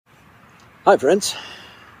Hi friends,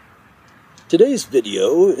 today's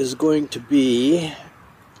video is going to be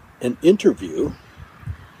an interview,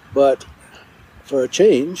 but for a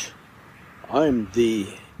change, I'm the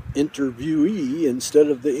interviewee instead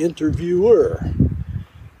of the interviewer.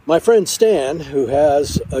 My friend Stan, who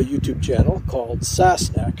has a YouTube channel called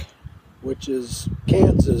Sasnak, which is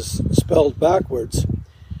Kansas spelled backwards,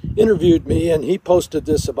 interviewed me, and he posted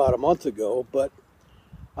this about a month ago, but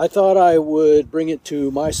I thought I would bring it to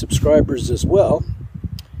my subscribers as well,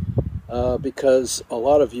 because a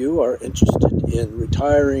lot of you are interested in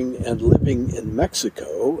retiring and living in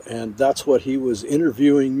Mexico, and that's what he was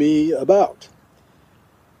interviewing me about.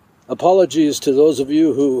 Apologies to those of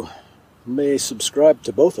you who may subscribe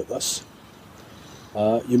to both of us.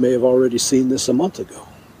 You may have already seen this a month ago,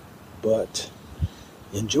 but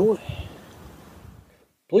enjoy.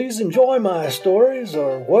 Please enjoy my stories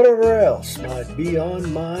or whatever else might be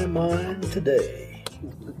on my mind today.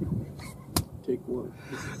 Take one.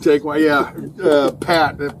 Take one, yeah.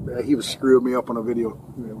 Pat, he was screwing me up on a video a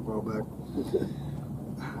while back.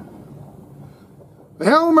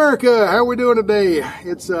 Hello, America. How are we doing today?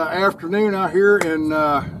 It's afternoon out here in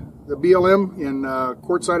the BLM in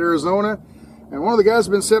Quartzsite, Arizona. And one of the guys has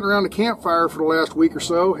been sitting around the campfire for the last week or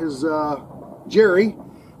so is Jerry.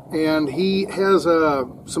 And he has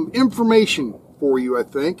some information for you, I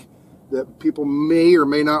think, that people may or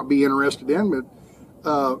may not be interested in. But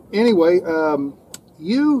anyway,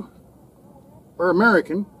 you are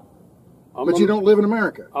American, but you don't live in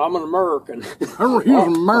America. I'm an American. You're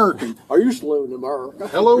an American. I used to live in America.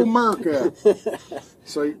 Hello, America.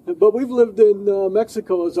 But we've lived in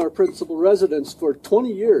Mexico as our principal residence for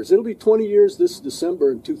 20 years. It'll be 20 years this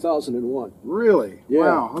December in 2001. Really? Yeah.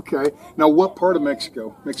 Wow, okay. Now, what part of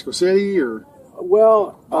Mexico? Mexico City or?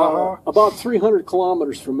 Well, about 300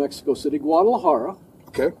 kilometers from Mexico City, Guadalajara.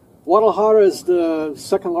 Okay. Guadalajara is the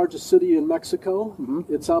second largest city in Mexico.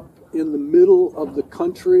 Mm-hmm. It's up in the middle of the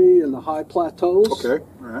country in the high plateaus. Okay,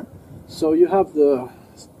 all right. So you have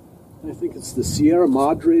I think it's the Sierra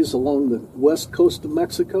Madres along the west coast of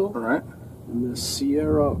Mexico. All right. And the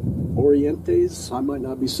Sierra Orientes, I might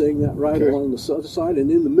not be saying that right, okay. along the south side. And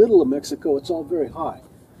in the middle of Mexico, it's all very high.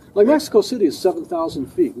 Like Mexico City is 7,000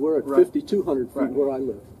 feet. We're at 5,200 feet where I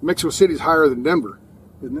live. Mexico City is higher than Denver,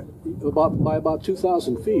 isn't it? By about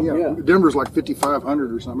 2,000 feet, yeah. Denver's like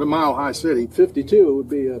 5,500 or something, a mile-high city. 52 would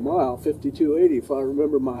be a mile, 5,280 if I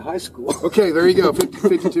remember my high school. Okay, there you go,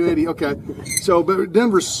 5,280, okay. So, but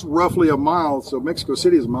Denver's roughly a mile, so Mexico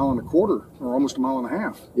City is a mile and a quarter, or almost a mile and a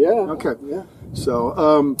half. Yeah. Okay. Yeah.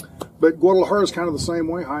 So, but Guadalajara is kind of the same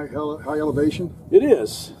way, high elevation? It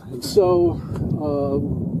is. And so,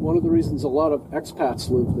 one of the reasons a lot of expats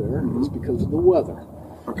live there is because of the weather.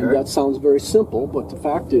 Okay. And that sounds very simple, but the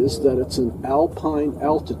fact is that it's an alpine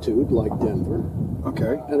altitude like Denver,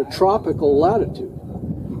 okay, and a tropical latitude.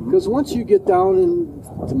 Because once you get down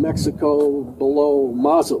into Mexico below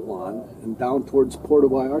Mazatlan and down towards Puerto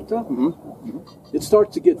Vallarta, it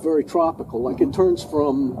starts to get very tropical. Like it turns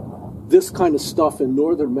from this kind of stuff in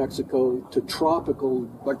northern Mexico to tropical,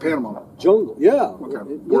 like Panama jungle. Yeah, okay.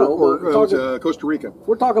 Or Costa Rica.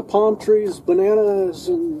 We're talking palm trees, bananas,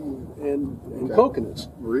 and coconuts.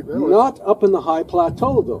 Not up in the high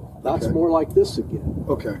plateau, though. That's more like this again.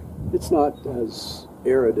 Okay. It's not as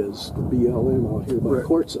arid as the BLM out here by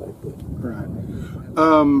Quartzsite. But. Right.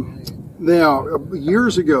 Now,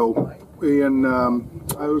 years ago,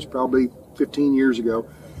 I was probably 15 years ago,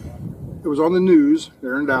 it was on the news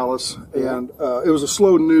there in Dallas, and it was a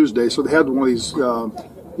slow news day, so they had one of these,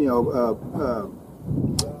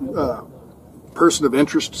 person of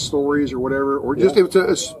interest stories or whatever, or just it was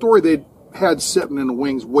a story they had sitting in the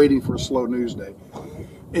wings waiting for a slow news day.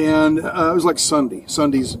 And it was like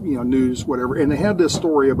Sunday's news, whatever. And they had this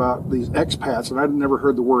story about these expats, and I'd never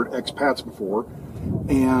heard the word expats before.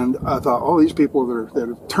 And I thought, oh, these people that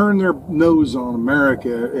have turned their nose on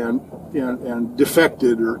America and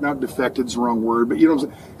defected, or not defected is the wrong word, but you know what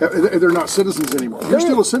I'm saying? They're not citizens anymore. You're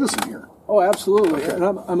still a citizen here. Oh, absolutely. Okay. And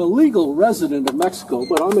I'm a legal resident of Mexico,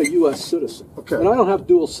 but I'm a U.S. citizen. Okay. And I don't have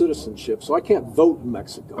dual citizenship, so I can't vote in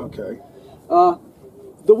Mexico. Okay.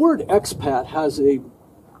 The word expat has a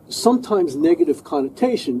sometimes negative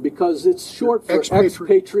connotation because it's short for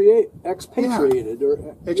expatriated.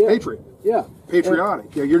 Or expatriate. Yeah.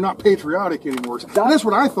 Patriotic. You're not patriotic anymore. That's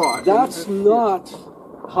what I thought. That's not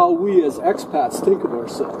how we as expats think of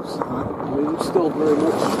ourselves. I mean, it's still very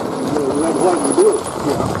much red, white, and blue.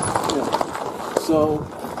 Yeah. So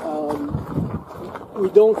we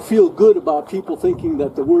don't feel good about people thinking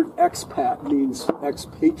that the word expat means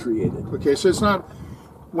expatriated. Okay, so it's not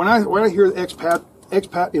when I hear expat,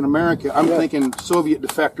 expat in America, I'm thinking Soviet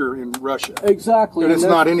defector in Russia. Exactly. And it's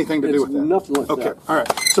not anything to do with that. Nothing like that. Okay, all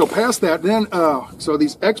right. So past that, then, so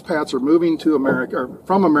these expats are moving to America, or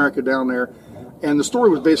from America down there, and the story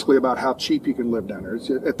was basically about how cheap you can live down there.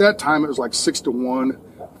 At that time, it was like 6 to 1.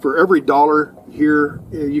 For every dollar here,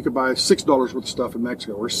 you could buy $6 worth of stuff in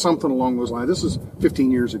Mexico, or something along those lines. This is 15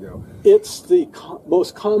 years ago. It's the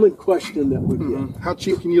most common question that we get. How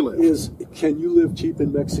cheap can you live? Is, can you live cheap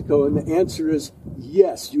in Mexico? And the answer is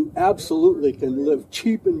yes, you absolutely can live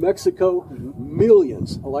cheap in Mexico.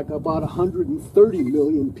 Millions, like about 130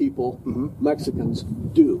 million people, Mexicans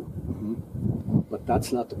do. But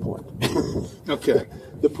that's not the point. Okay.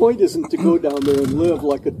 The point isn't to go down there and live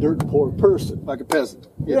like a dirt poor person. Like a peasant.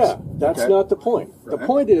 Yes. Yeah, that's not the point. Right. The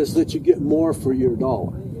point is that you get more for your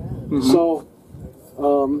dollar. So,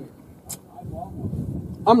 I'm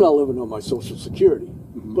not living on my Social Security,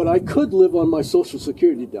 but I could live on my Social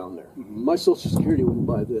Security down there. My Social Security wouldn't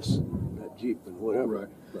buy this, that Jeep and whatever.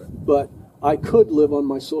 Right. But I could live on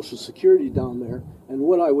my Social Security down there, and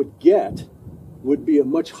what I would get would be a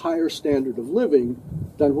much higher standard of living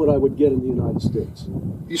than what I would get in the United States.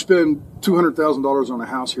 You spend $200,000 on a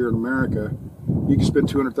house here in America, you can spend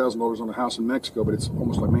 $200,000 on a house in Mexico, but it's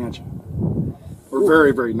almost like a mansion. Or a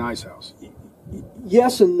very, very nice house.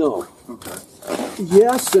 Yes and no. Okay.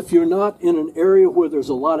 Yes, if you're not in an area where there's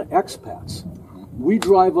a lot of expats. We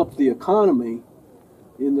drive up the economy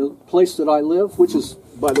in the place that I live, which is,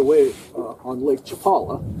 by the way, on Lake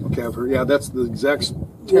Chapala. Okay, I've heard. Yeah, that's the exact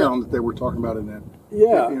town that they were talking about in that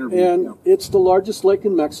interview. And it's the largest lake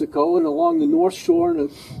in Mexico, and along the north shore, in a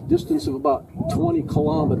distance of about 20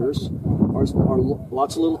 kilometers, are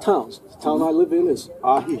lots of little towns. The town I live in is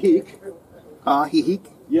Ajijic. Ajijic?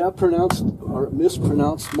 Yeah, pronounced or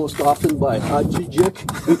mispronounced most often by Ajijic.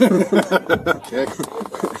 Okay.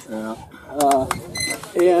 Yeah.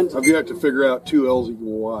 And I've got to figure out 2 L's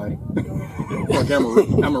equal Y. Like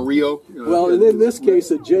Amarillo. You know, well, and in this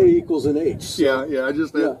case, a J equals an H. So. Yeah,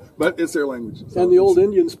 but it's their language. So and the old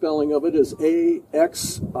Indian spelling of it is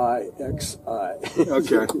AXIXI.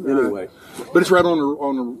 Okay. Anyway. But it's right on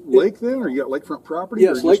the lake then, or you got lakefront property?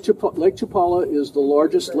 Yes, Lake Chapala is the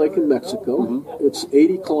largest lake in Mexico. It's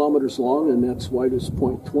 80 kilometers long, and that's widest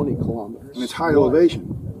point 20 kilometers. And it's high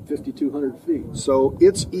elevation. 5,200 feet. So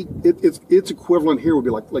its equivalent here would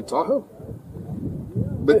be like Lake Tahoe?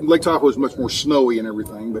 But Lake Tahoe is much more snowy and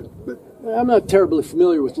everything. But I'm not terribly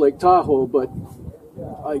familiar with Lake Tahoe, but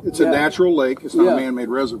it's a natural lake. It's not a man-made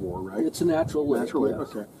reservoir, right? It's a natural lake. Natural lake.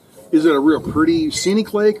 Yes. Okay. Is it a real pretty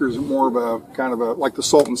scenic lake, or is it more of a kind of a like the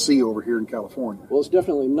Salton Sea over here in California? Well, it's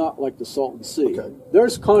definitely not like the Salton Sea. Okay.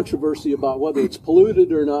 There's controversy about whether it's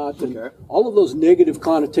polluted or not, and all of those negative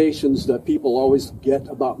connotations that people always get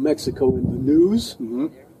about Mexico in the news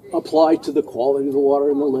apply to the quality of the water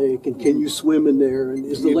in the lake, and can you swim in there, and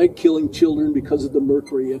is the lake killing children because of the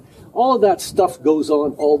mercury, and all of that stuff goes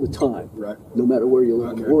on all the time, right? No matter where you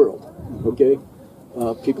live in the world. Okay.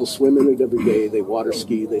 People swim in it every day. They water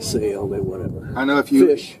ski, they sail, they whatever. I know if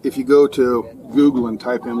you go to Google and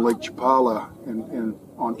type in Lake Chapala and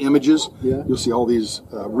on images, you'll see all these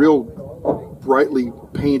real brightly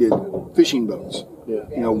painted fishing boats. Yeah.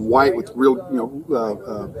 You know, white with real,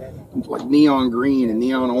 like neon green and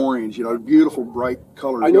neon orange. You know, beautiful bright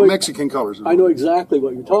colors. Mexican colors. I know exactly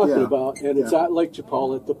what you're talking about, and it's at Lake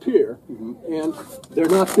Chapala at the pier, and they're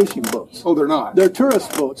not fishing boats. Oh, they're not. They're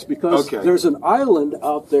tourist boats because there's an island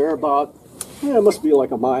out there about, it must be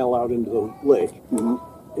like a mile out into the lake, and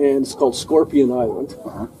it's called Scorpion Island,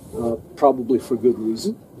 probably for good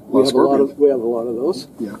reason. We have a lot of those.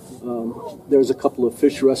 Yeah. There's a couple of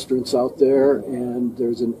fish restaurants out there, and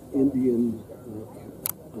there's an Indian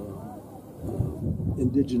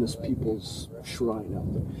indigenous people's shrine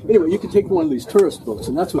out there. Anyway, you can take one of these tourist boats,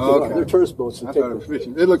 and that's what they are. They're tourist boats. I thought it was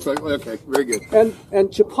fishing. It looks like very good. And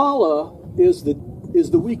Chapala is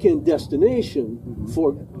the weekend destination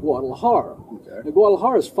for Guadalajara. Okay. And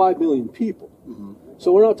Guadalajara is 5 million people.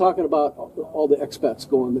 So we're not talking about all the expats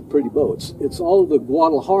going the pretty boats. It's all of the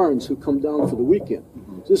Guadalajarans who come down for the weekend.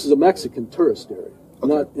 So this is a Mexican tourist area,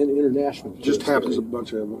 not an international tourist Just happens area. a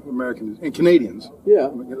bunch of Americans and Canadians. Yeah.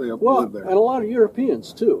 Live there. And a lot of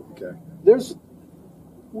Europeans, too. Okay.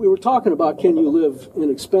 We were talking about, can you live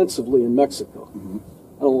inexpensively in Mexico?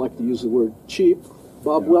 I don't like to use the word cheap.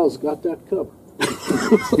 Bob Wells got that covered.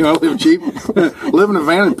 You know, live cheap, live in a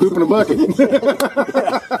van and poop in a bucket.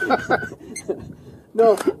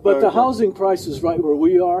 No, but the housing prices right where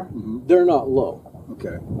we are, they're not low.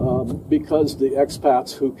 Okay. Because the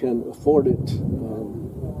expats who can afford it,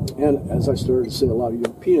 and as I started to say, a lot of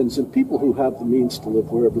Europeans and people who have the means to live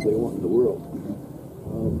wherever they want in the world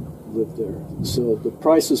live there. So the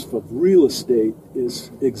prices for real estate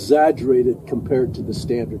is exaggerated compared to the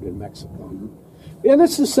standard in Mexico. And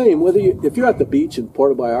it's the same whether if you're at the beach in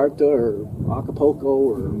Puerto Vallarta or Acapulco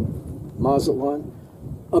or Mazatlan,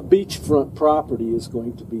 a beachfront property is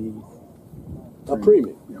going to be a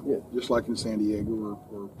premium. Yeah. Just like in San Diego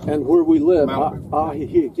or and where we live,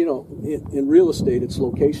 Malibu. you know, in real estate, it's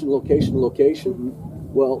location, location, location.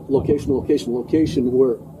 Well, location, location, location.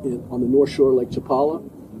 Where on the North Shore of Lake Chapala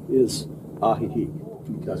is Ajijic.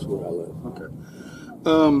 That's where I live. Okay.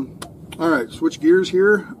 All right. Switch gears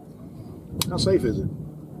here. How safe is it?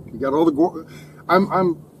 You got all the.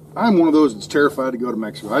 I'm one of those that's terrified to go to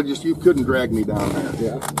Mexico. You couldn't drag me down there.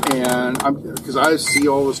 Yeah. And because I see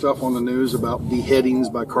all the stuff on the news about beheadings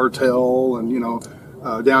by cartel, and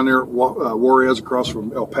down there at Juarez across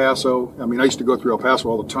from El Paso. I mean, I used to go through El Paso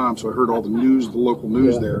all the time, so I heard all the news, the local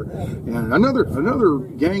news there. And another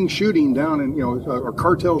gang shooting down in a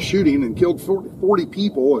cartel shooting and killed 40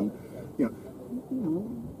 people, and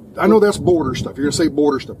I know that's border stuff. You're going to say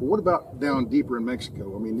border stuff, but what about down deeper in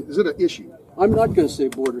Mexico? I mean, is it an issue? I'm not going to say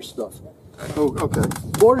border stuff. Oh, okay.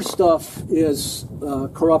 Border stuff is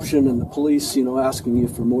corruption and the police, asking you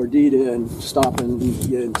for more data and stopping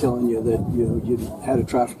you and telling you that you had a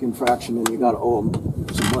traffic infraction and you got to owe them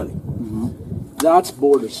some money. That's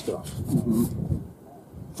border stuff.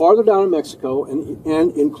 Farther down in Mexico,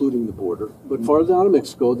 and including the border, but farther down in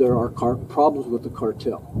Mexico, there are problems with the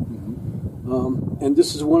cartel. And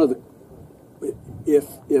this is one of the,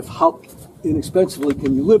 if how inexpensively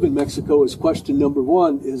can you live in Mexico is question number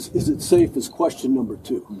one, is it safe is question number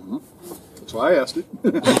two. That's why I asked it.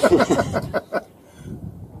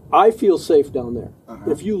 I feel safe down there.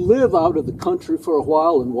 If you live out of the country for a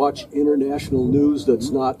while and watch international news that's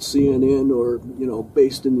not CNN or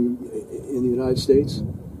based in the United States,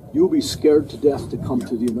 you'll be scared to death to come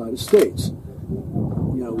to the United States.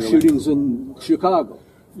 Shootings in Chicago.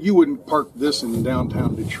 You wouldn't park this in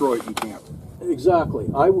downtown Detroit and camp. Exactly.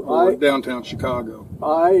 Or downtown Chicago.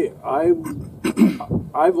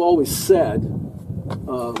 I've always said,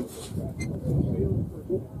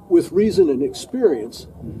 with reason and experience,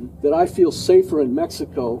 that I feel safer in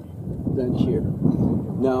Mexico than here.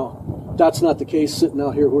 Now, that's not the case sitting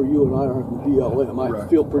out here where you and I are in the BLM. I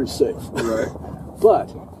feel pretty safe. Right.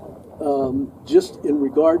 But just in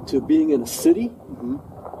regard to being in a city,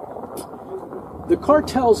 the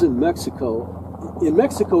cartels in Mexico,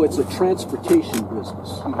 it's a transportation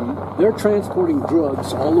business. They're transporting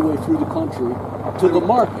drugs all the way through the country to the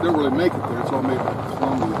market. They don't really make it there. It's all made by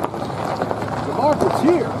Colombia. The market's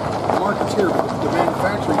here. The market's here, but the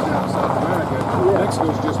manufacturing's down in South America. Yeah.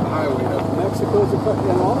 Mexico's just the highway up. Mexico's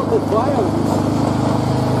and all of the violence.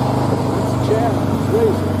 That's Chad,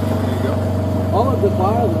 crazy. There you go. All of the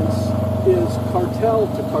violence is cartel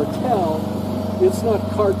to cartel. It's not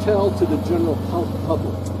cartel to the general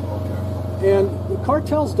public. Okay. And the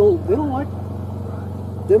cartels don't like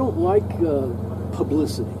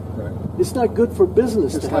publicity. Right. It's not good for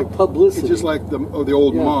business to have publicity. It's just like the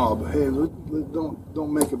old mob. Hey,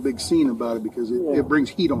 don't make a big scene about it because it brings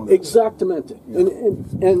heat on it. Exactamente. Yeah.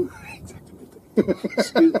 And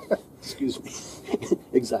excuse me.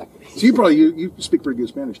 Exactly. So you speak pretty good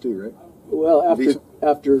Spanish too, right? Well,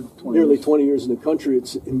 after nearly 20 years in the country,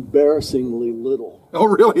 it's embarrassingly little. Oh,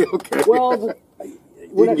 really? Okay. Well,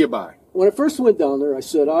 you can get by. When I first went down there, I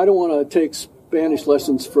said, I don't want to take Spanish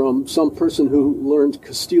lessons from some person who learned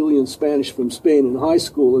Castilian Spanish from Spain in high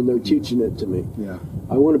school, and they're teaching it to me. Yeah.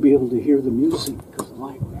 I want to be able to hear the music of the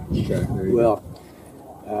language. Okay, there you go.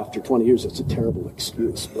 After 20 years, it's a terrible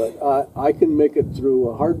excuse, but I can make it through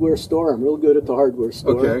a hardware store. I'm real good at the hardware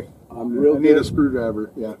store. Okay. I need a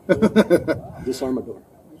screwdriver. Yeah. Disarm a door.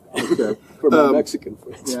 Okay. For my Mexican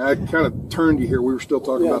friends. Yeah, I kind of turned you here. We were still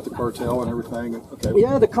talking about the cartel and everything. Okay.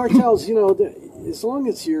 Yeah, the cartels, as long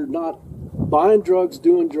as you're not buying drugs,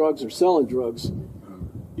 doing drugs, or selling drugs,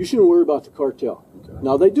 you shouldn't worry about the cartel. Okay.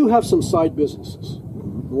 Now, they do have some side businesses.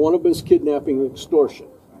 One of them is kidnapping and extortion.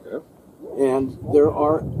 Okay. And there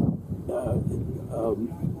are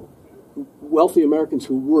wealthy Americans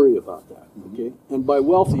who worry about that. Okay, and by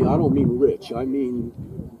wealthy, I don't mean rich. I mean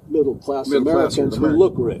middle-class Americans who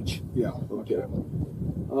look rich. Yeah. Okay.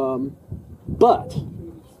 But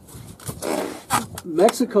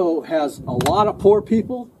Mexico has a lot of poor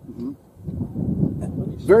people,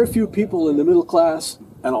 very few people in the middle class,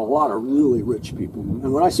 and a lot of really rich people.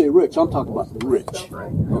 And when I say rich, I'm talking about the rich.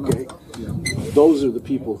 Okay. Yeah. Those are the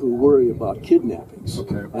people who worry about kidnappings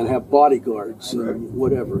and have bodyguards and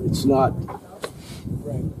whatever. It's not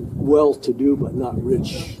well-to-do but not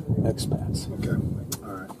rich expats. Okay,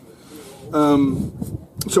 all right.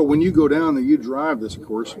 So when you go down there, you drive this, of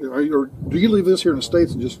course. Or do you leave this here in the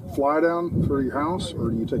States and just fly down for your house,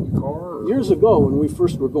 or do you take your car? Or? Years ago, when we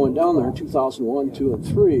first were going down there in 2001, 2, and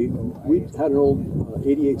 3, we had an old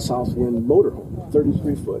 88 Southwind motorhome,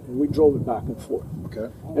 33 foot, and we drove it back and forth.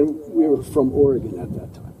 Okay. And we were from Oregon at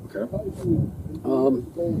that time. Okay.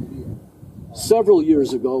 Several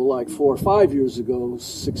years ago, like 4 or 5 years ago,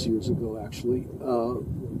 6 years ago actually,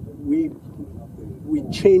 we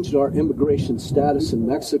changed our immigration status in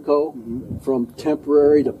Mexico from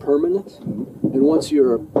temporary to permanent. And once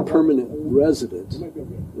you're a permanent resident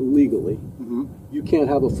legally, you can't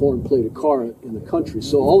have a foreign plated car in the country.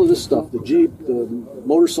 So all of this stuff, the Jeep, the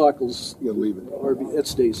motorcycles, You leave it. RV, it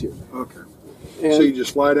stays here. Okay. And So you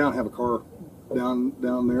just fly down, have a car down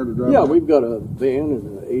there to drive? yeah, down? we've got a van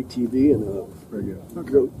and an ATV and a Very good.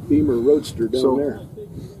 Okay. Beamer Roadster down there.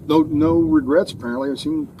 No regrets, apparently. I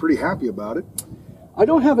seem pretty happy about it. I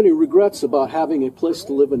don't have any regrets about having a place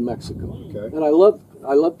to live in Mexico. Okay. And I love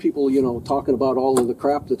people, talking about all of the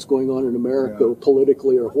crap that's going on in America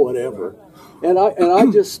politically or whatever. And I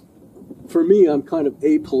just, for me, I'm kind of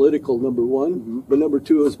apolitical, number one. But number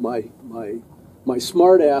two is my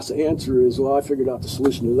smart ass answer is, well, I figured out the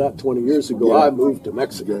solution to that 20 years ago. I moved to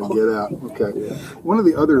Mexico. Get out. Okay. Yeah. One of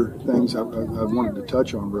the other things I wanted to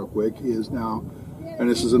touch on real quick is now, and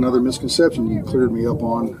this is another misconception you cleared me up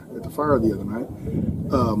on at the fire the other night.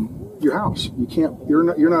 Your house, you can't.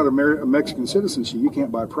 You're not a Mexican citizen, so you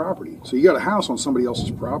can't buy property. So you got a house on somebody else's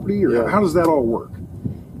property, or how does that all work?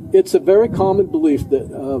 It's a very common belief that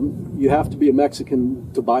you have to be a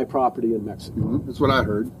Mexican to buy property in Mexico. That's what I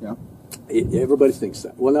heard. Yeah. Everybody thinks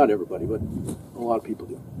that. Well, not everybody, but a lot of people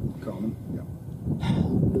do. Common. Yeah.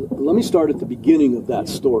 Let me start at the beginning of that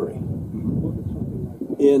story.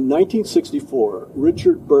 In 1964,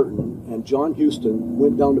 Richard Burton and John Huston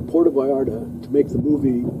went down to Puerto Vallarta to make the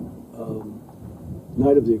movie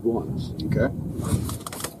Night of the Iguanas. Okay.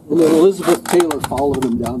 And then Elizabeth Taylor followed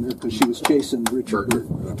him down there because she was chasing Richard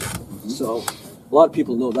Burton. So a lot of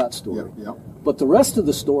people know that story. Yeah. But the rest of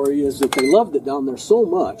the story is that they loved it down there so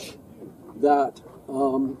much that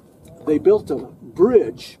they built a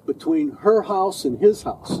bridge between her house and his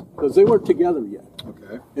house because they weren't together yet.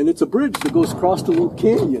 Okay. And it's a bridge that goes across the little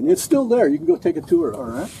canyon. It's still there. You can go take a tour of it. All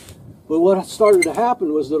right. But what started to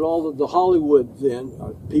happen was that all of the Hollywood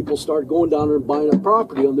people started going down there and buying up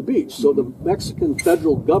property on the beach. So the Mexican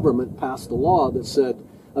federal government passed a law that said,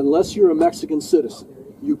 unless you're a Mexican citizen,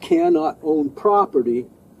 you cannot own property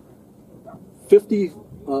 50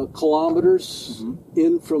 kilometers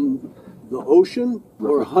in from the ocean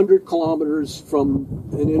or 100 kilometers from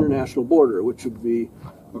an international border, which would be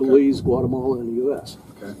Belize, Guatemala, and the U.S.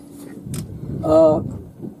 Okay.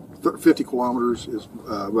 50 kilometers is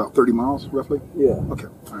about 30 miles, roughly? Yeah. Okay.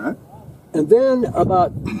 All right. And then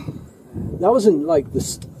that was in like the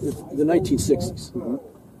 1960s.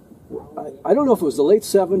 I don't know if it was the late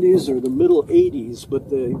 70s or the middle 80s, but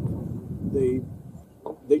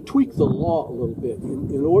they tweaked the law a little bit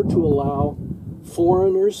in order to allow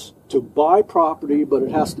foreigners to buy property, but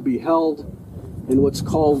it has to be held in what's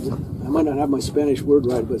called, I might not have my Spanish word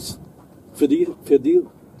right, but it's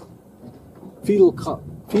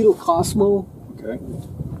Fidel Cosmo. Okay.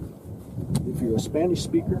 If you're a Spanish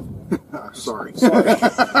speaker. Sorry.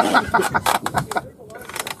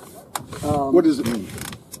 What does it mean?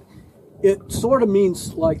 It sort of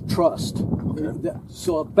means like trust. Okay.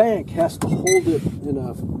 So a bank has to hold it in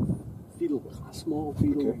a Fidel.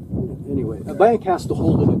 Anyway, a bank has to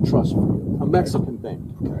hold it in trust for you. A Mexican bank.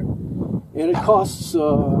 Okay. And it costs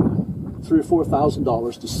 $3,000 or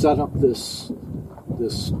 $4,000 to set up this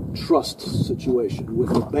trust situation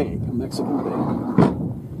with a bank, a Mexican bank.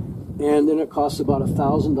 And then it costs about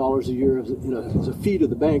 $1,000 a year as a fee to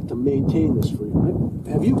the bank to maintain this for you.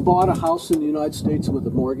 Have you bought a house in the United States with a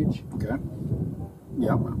mortgage? Okay.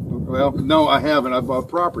 Yeah. Well, no, I haven't. I've bought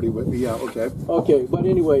property, but yeah, okay. Okay, but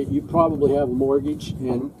anyway, you probably have a mortgage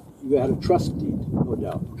and you had a trust deed, no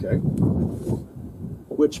doubt. Okay.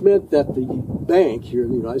 Which meant that the bank here in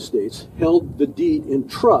the United States held the deed in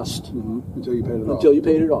trust Until you paid it off. until you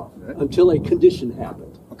paid it off, Right. until a condition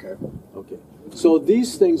happened. Okay. Okay. So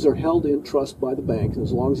these things are held in trust by the bank, and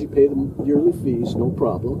as long as you pay the yearly fees, no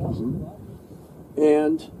problem.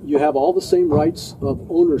 And you have all the same rights of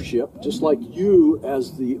ownership, just like you,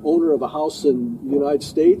 as the owner of a house in the United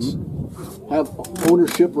States, have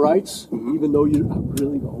ownership rights, even though you're not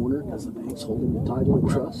really the owner, because the bank's holding the title in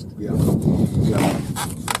trust. Yeah. Yeah.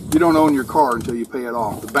 You don't own your car until you pay it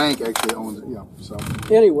off. The bank actually owns it. Yeah. So.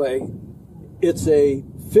 Anyway, it's a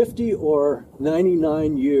 50 or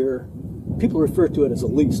 99 year, people refer to it as a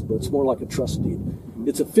lease, but it's more like a trust deed.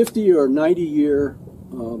 It's a 50 or 90 year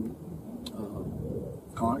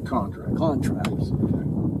Contract. Contracts.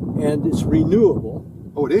 And it's renewable.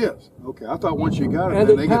 Oh, it is? Okay. I thought once you got it, And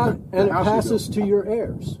then it, they get the house passes to your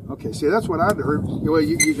heirs. Okay, see, that's what I'd heard.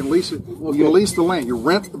 You can lease it. Okay. You can lease the land. You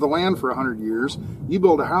rent the land for 100 years. You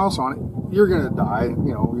build a house on it. You're going to die.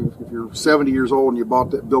 You know, if you're 70 years old and you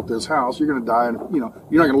built this house, you're going to die. And you know,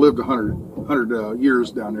 you're not going to live to 100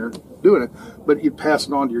 years down there doing it. But you pass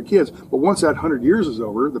it on to your kids. But once that 100 years is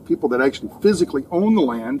over, the people that actually physically own the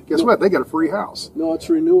land, guess what? They got a free house. No, it's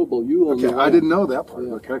renewable. You own the land. I didn't know that part.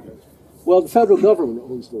 Yeah. Okay. Well, the federal government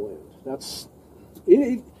owns the land. That's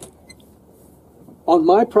it. On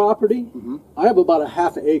my property, I have about a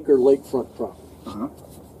half-acre lakefront property,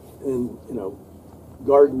 and you know,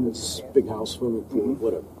 gardens, big house, swimming pool,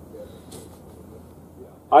 whatever.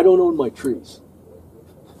 I don't own my trees.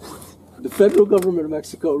 The federal government of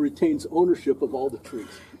Mexico retains ownership of all the trees.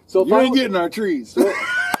 So if You ain't getting our trees.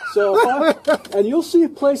 and you'll see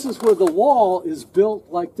places where the wall is built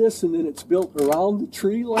like this, and then it's built around the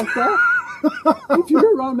tree like that. If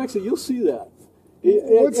you're around Mexico, you'll see that.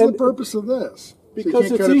 What's the purpose of this? Because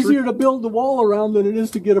So it's easier to build the wall around than it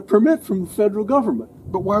is to get a permit from the federal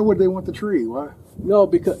government. But why would they want the tree? Why? No,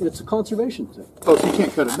 because it's a conservation thing. Oh, so you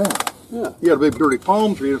can't cut it down. Yeah, You got a big dirty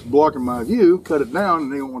palm tree that's blocking my view. Cut it down,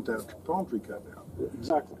 and they don't want that palm tree cut down.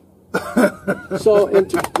 exactly. So, and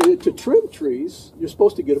to trim trees, you're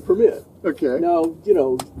supposed to get a permit. Okay. Now, you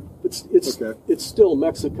know, it's Okay. it's still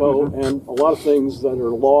Mexico, and a lot of things that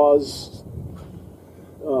are laws.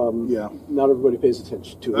 Yeah. Not everybody pays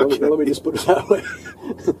attention to. Okay. Let me just put it that way.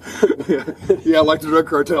 Yeah, like the drug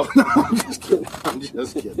cartel. No, I'm just kidding. I'm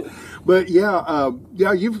just kidding. But yeah,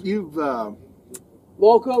 you've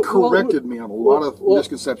corrected me on a lot of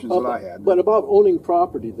misconceptions that I had. But about owning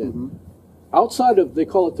property, then, outside of, they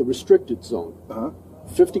call it the restricted zone,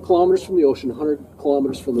 50 kilometers from the ocean, 100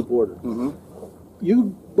 kilometers from the border.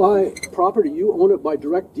 You buy property, you own it by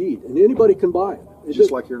direct deed, and anybody can buy it.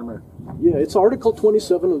 Just like here in America. Yeah, it's Article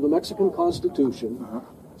 27 of the Mexican Constitution.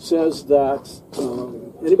 Says that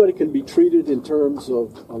anybody can be treated in terms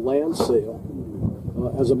of a land sale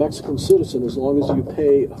as a Mexican citizen as long as you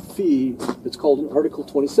pay a fee. It's called an Article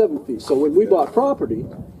 27 fee. So when we bought property,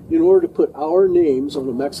 in order to put our names on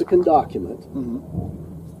a Mexican document,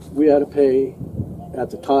 we had to pay,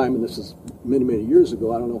 at the time, and this is many, many years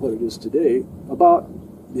ago, I don't know what it is today, about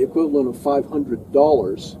the equivalent of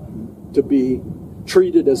 $500 to be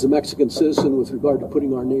treated as a Mexican citizen with regard to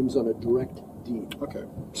putting our names on a direct deed. Okay.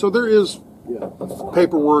 So there is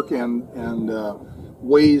paperwork and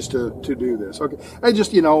ways to do this. Okay. I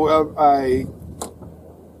just, I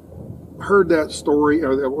heard that story,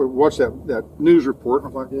 or watched that news report,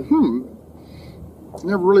 and I'm like,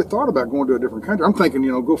 never really thought about going to a different country. I'm thinking,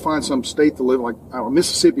 go find some state to live, like, I don't know,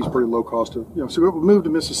 Mississippi's pretty low cost to, so move to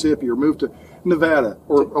Mississippi or move to Nevada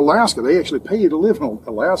or Alaska. They actually pay you to live in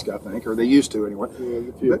Alaska, I think, or they used to anyway. Yeah,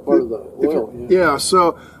 if you're part of the oil.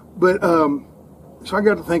 So I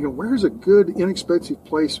got to thinking, where's a good, inexpensive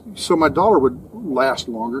place so my dollar would last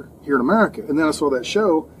longer here in America? And then I saw that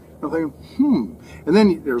show, and I'm thinking, And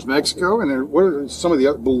then there's Mexico, and then what are some of the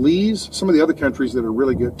other, Belize, some of the other countries that are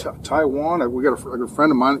really good. Taiwan, we got a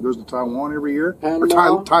friend of mine that goes to Taiwan every year.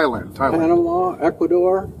 Panama, Thailand. Panama,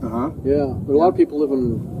 Ecuador. Yeah, but a lot of people live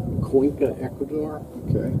in Cuenca, Ecuador.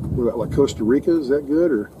 Okay. What about like Costa Rica? Is that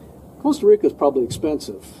good, or? Costa Rica is probably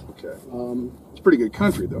expensive. Okay. It's a pretty good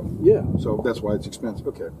country, though. Yeah. So that's why it's expensive.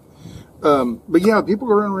 Okay. But yeah, people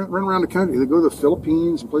run around the country. They go to the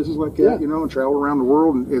Philippines and places like that, and travel around the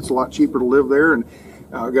world, and it's a lot cheaper to live there. And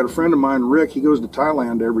I got a friend of mine, Rick. He goes to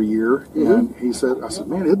Thailand every year, and I said,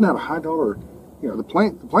 man, isn't that a high dollar? The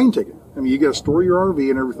plane ticket. I mean, you got to store your RV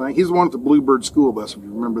and everything. He's the one at the Bluebird school bus, if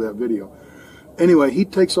you remember that video. Anyway, he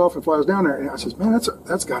takes off and flies down there, and I says, man,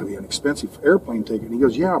 that's got to be an expensive airplane ticket. And he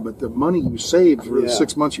goes, yeah, but the money you saved for the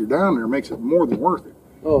 6 months you're down there makes it more than worth it.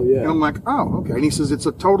 Oh, yeah. And I'm like, oh, okay. And he says, it's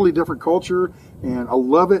a totally different culture, and I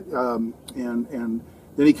love it. And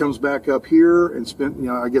then he comes back up here and spent,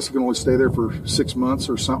 I guess he can only stay there for 6 months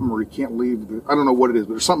or something, or he can't leave. I don't know what it is,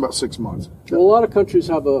 but there's something about 6 months. Well, a lot of countries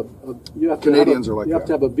have Canadians are like that. You have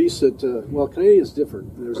to have a visa to, well, Canadian's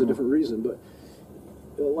different. There's a different reason, but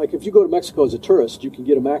like if you go to Mexico as a tourist, you can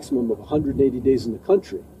get a maximum of 180 days in the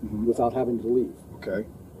country without having to leave. Okay.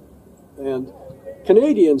 And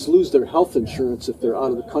Canadians lose their health insurance if they're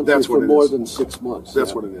out of the country for more than 6 months.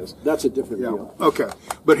 That's what it is. That's a different deal. Okay.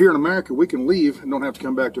 But here in America, we can leave and don't have to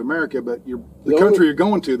come back to America, but the country you're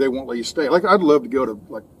going to, they won't let you stay. Like, I'd love to go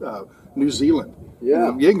to, New Zealand.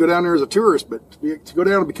 Yeah. You can go down there as a tourist, but to go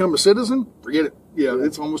down and become a citizen, forget it. Yeah,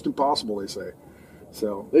 it's almost impossible, they say.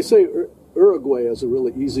 So they say Uruguay is a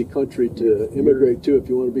really easy country to immigrate to if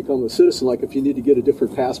you want to become a citizen, like if you need to get a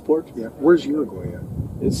different passport. Yeah. Where's Uruguay at?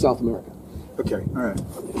 It's South America. Okay, all right.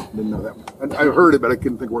 Didn't know that one. I heard it, but I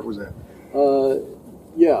couldn't think where it was at.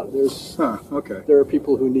 Yeah, there's. Huh, okay. There are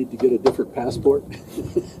people who need to get a different passport.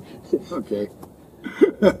 Okay.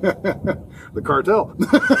 The cartel.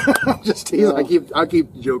 Just teasing. I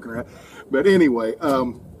keep joking around. But anyway,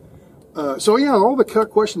 so yeah, all the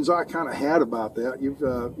questions I kind of had about that,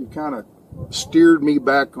 you've kind of steered me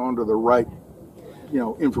back onto the right,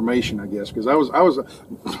 information, I guess, because I was,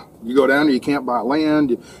 you go down there, you can't buy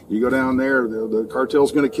land. You go down there, the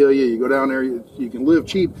cartel's going to kill you. You go down there, you can live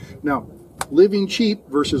cheap. Now, living cheap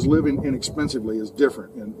versus living inexpensively is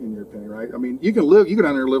different, in your opinion, right? I mean, you can go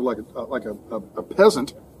down there and live like a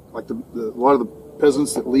peasant, like a lot of the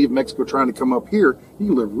peasants that leave Mexico trying to come up here. You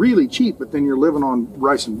can live really cheap, but then you're living on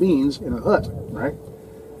rice and beans in a hut, right?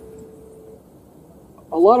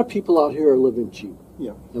 A lot of people out here are living cheap.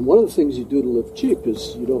 Yeah. And one of the things you do to live cheap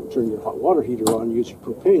is you don't turn your hot water heater on and use your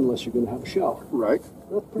propane unless you're going to have a shower. Right.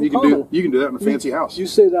 That's pretty common. You can do that in a fancy house. You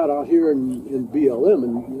say that out here in BLM,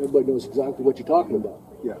 and everybody knows exactly what you're talking about.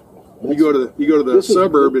 Yeah. You go to the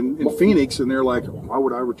suburb in Phoenix, and they're like, "Why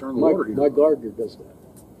would I return the water heater?" My gardener does that.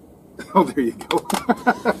 Oh, there you go.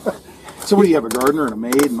 So, what do you have, a gardener and a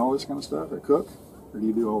maid and all this kind of stuff, a cook, or do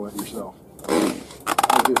you do all that yourself?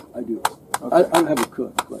 I do. Okay. I don't have a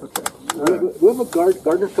cook. But Okay. We have a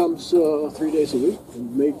gardener comes 3 days a week,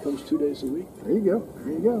 and maid comes 2 days a week. There you go.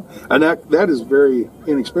 There you go. And that is very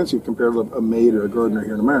inexpensive compared to a maid or a gardener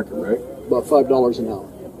here in America, right? About $5 an hour.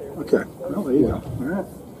 Okay. Well, there you go. All right.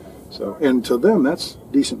 So, and to them, that's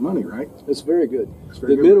decent money, right? It's very good.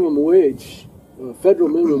 Very the good. minimum wage, federal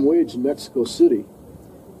minimum wage in Mexico City,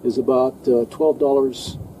 is about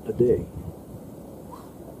 $12 a day.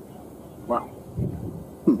 Wow.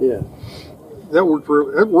 Yeah. That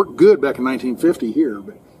worked good back in 1950 here,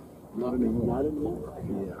 but Not anymore.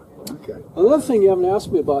 yeah. Okay. Another thing you haven't asked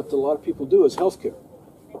me about that a lot of people do is healthcare.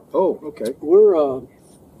 Oh, okay. We're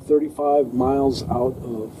 35 miles out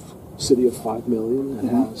of a city of 5 million that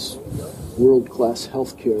has world-class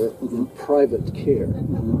healthcare and private care.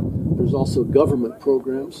 There's also government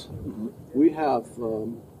programs. We have a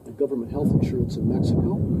government health insurance in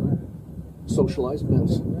Mexico, socialized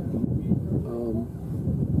medicine.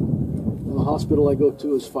 The hospital I go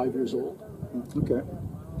to is 5 years old. Okay.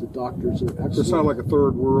 The doctors are excellent. It's not like a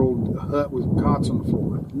third world hut with cots on the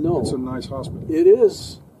floor. No. It's a nice hospital. It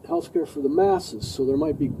is healthcare for the masses, so there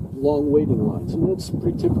might be long waiting lines, and that's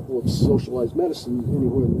pretty typical of socialized medicine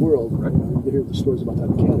anywhere in the world. Right. You hear the stories about that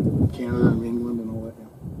in Canada. Canada and England and all that.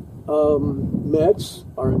 Yeah. Meds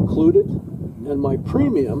are included, and my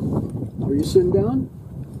premium, are you sitting down?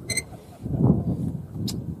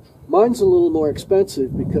 Mine's a little more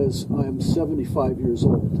expensive because I'm 75 years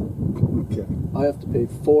old. Okay. I have to pay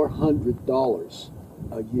 $400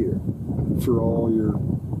 a year. For all your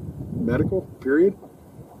medical, period?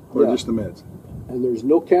 Or Yeah. just the meds? And there's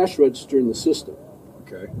no cash register in the system.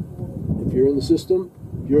 Okay. If you're in the system,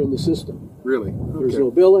 you're in the system. Really? There's Okay. no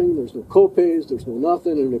billing, there's no co-pays, there's no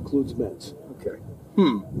nothing, and it includes meds. Okay.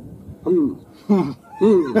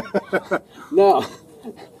 Now,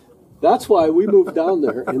 that's why we moved down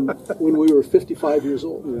there when we were 55 years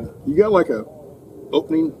old. Yeah. You got like a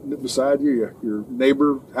opening beside you? Your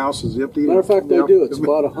neighbor house is empty? Matter of fact, Yeah. I do. It's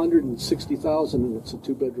about $160,000, and it's a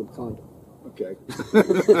 2-bedroom condo. Okay.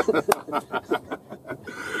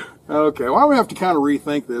 Okay. Well, we have to kind of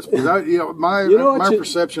rethink this because my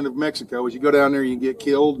perception of Mexico is you go down there, you get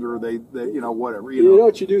killed, or they whatever. You know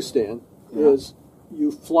what you do, Stan, is you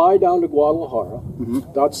fly down to Guadalajara.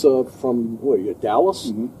 That's from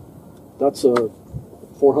Dallas. That's a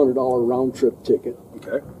 $400 round trip ticket.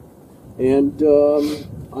 Okay. And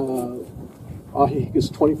Ajijic is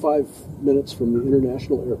 25 minutes from the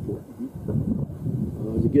international airport.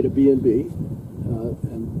 You get a B&B,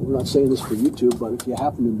 and we're not saying this for YouTube, but if you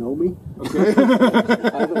happen to know me, okay.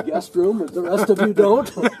 I have a guest room, but the rest of you don't.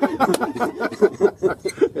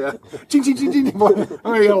 Yeah. Ching, ching, ching, ching. Boy,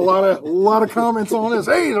 I got a lot of comments on this.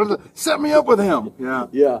 Hey, set me up with him. Yeah.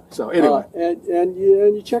 Yeah. So anyway, and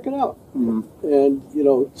you check it out, and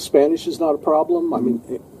Spanish is not a problem. I mean,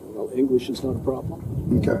 English is not a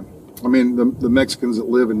problem. Okay. I mean, the Mexicans that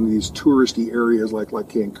live in these touristy areas like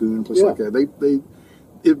Cancun, places like that,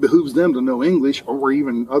 it behooves them to know English or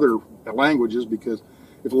even other languages, because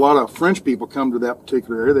if a lot of French people come to that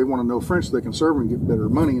particular area, they want to know French so they can serve and get better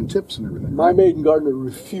money and tips and everything. My maid and gardener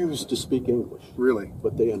refused to speak English. Really?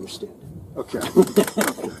 But they understand. Okay.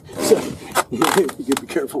 So, you got to be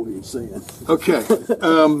careful what you're saying. Okay.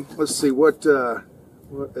 Let's see, what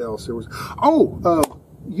else there was.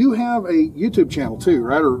 You have a YouTube channel too,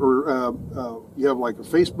 right? Or you have like a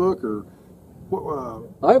Facebook or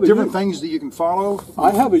different things that you can follow?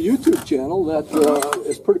 I have a YouTube channel that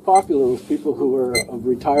is pretty popular with people who are of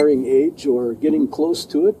retiring age or getting close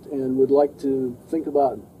to it and would like to think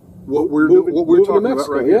about what we're talking about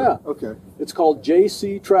right here. Yeah. Okay. It's called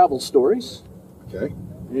JC Travel Stories. Okay.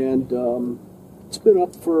 And it's been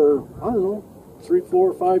up for, I don't know, 3,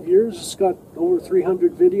 4, 5 years. It's got over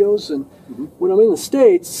 300 videos. And when I'm in the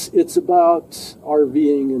States, it's about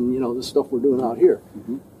RVing and, the stuff we're doing out here.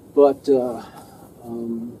 But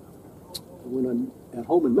when I'm at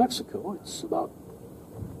home in Mexico, it's about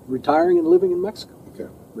retiring and living in Mexico. Okay,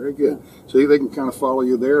 very good. Yeah. So they can kind of follow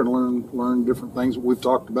you there and learn different things that we've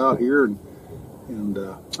talked about here. And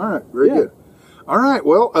all right, very good. All right,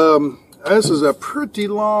 well, this is a pretty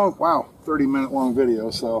long, 30-minute long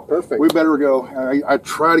video. So perfect. We better go. I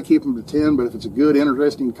try to keep them to 10, but if it's a good,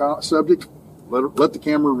 interesting subject, let the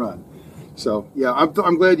camera run. So yeah,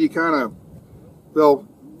 I'm glad you kind of,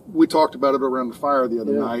 we talked about it around the fire the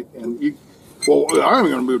other night, and I'm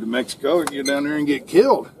going to move to Mexico and get down there and get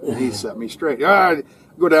killed. And he set me straight.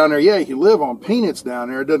 Go down there. Yeah, you can live on peanuts down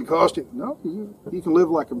there. It doesn't cost you. No, you can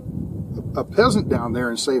live like a peasant down there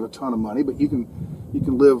and save a ton of money, but you can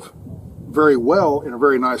live very well in a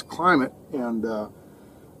very nice climate and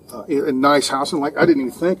in a nice house. And I didn't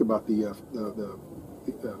even think about the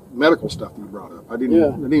medical stuff that you brought up. I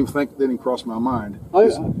didn't even think, didn't even cross my mind.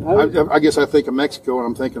 I guess I think of Mexico and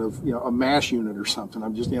I'm thinking of a MASH unit or something.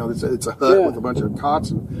 I'm just it's a hut with a bunch of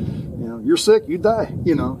cots and you're sick, you die.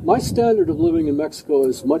 My standard of living in Mexico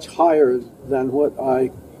is much higher than what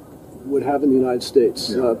I would have in the United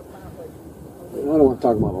States. I don't want to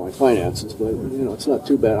talk about my finances, but it's not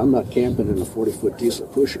too bad. I'm not camping in a 40-foot diesel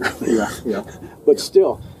pusher. But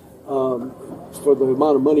still, for the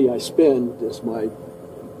amount of money I spend as my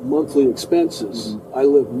monthly expenses, I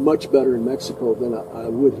live much better in Mexico than I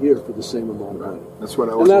would here for the same amount of money. That's what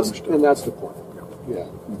I always understood. And that's the point. Yeah.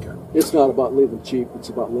 Okay. It's not about living cheap. It's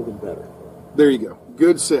about living better. There you go.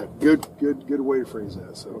 Good set. Good way to phrase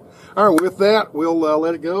that. So, all right. With that, we'll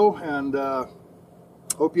let it go, and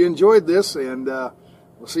hope you enjoyed this. And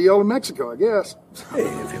we'll see y'all in Mexico, I guess. Hey,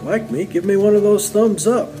 if you like me, give me one of those thumbs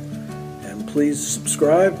up, and please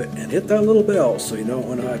subscribe and hit that little bell so you know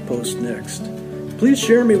when I post next. Please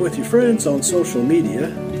share me with your friends on social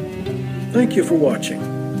media. Thank you for watching.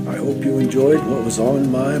 I hope you enjoyed what was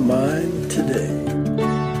on my mind today.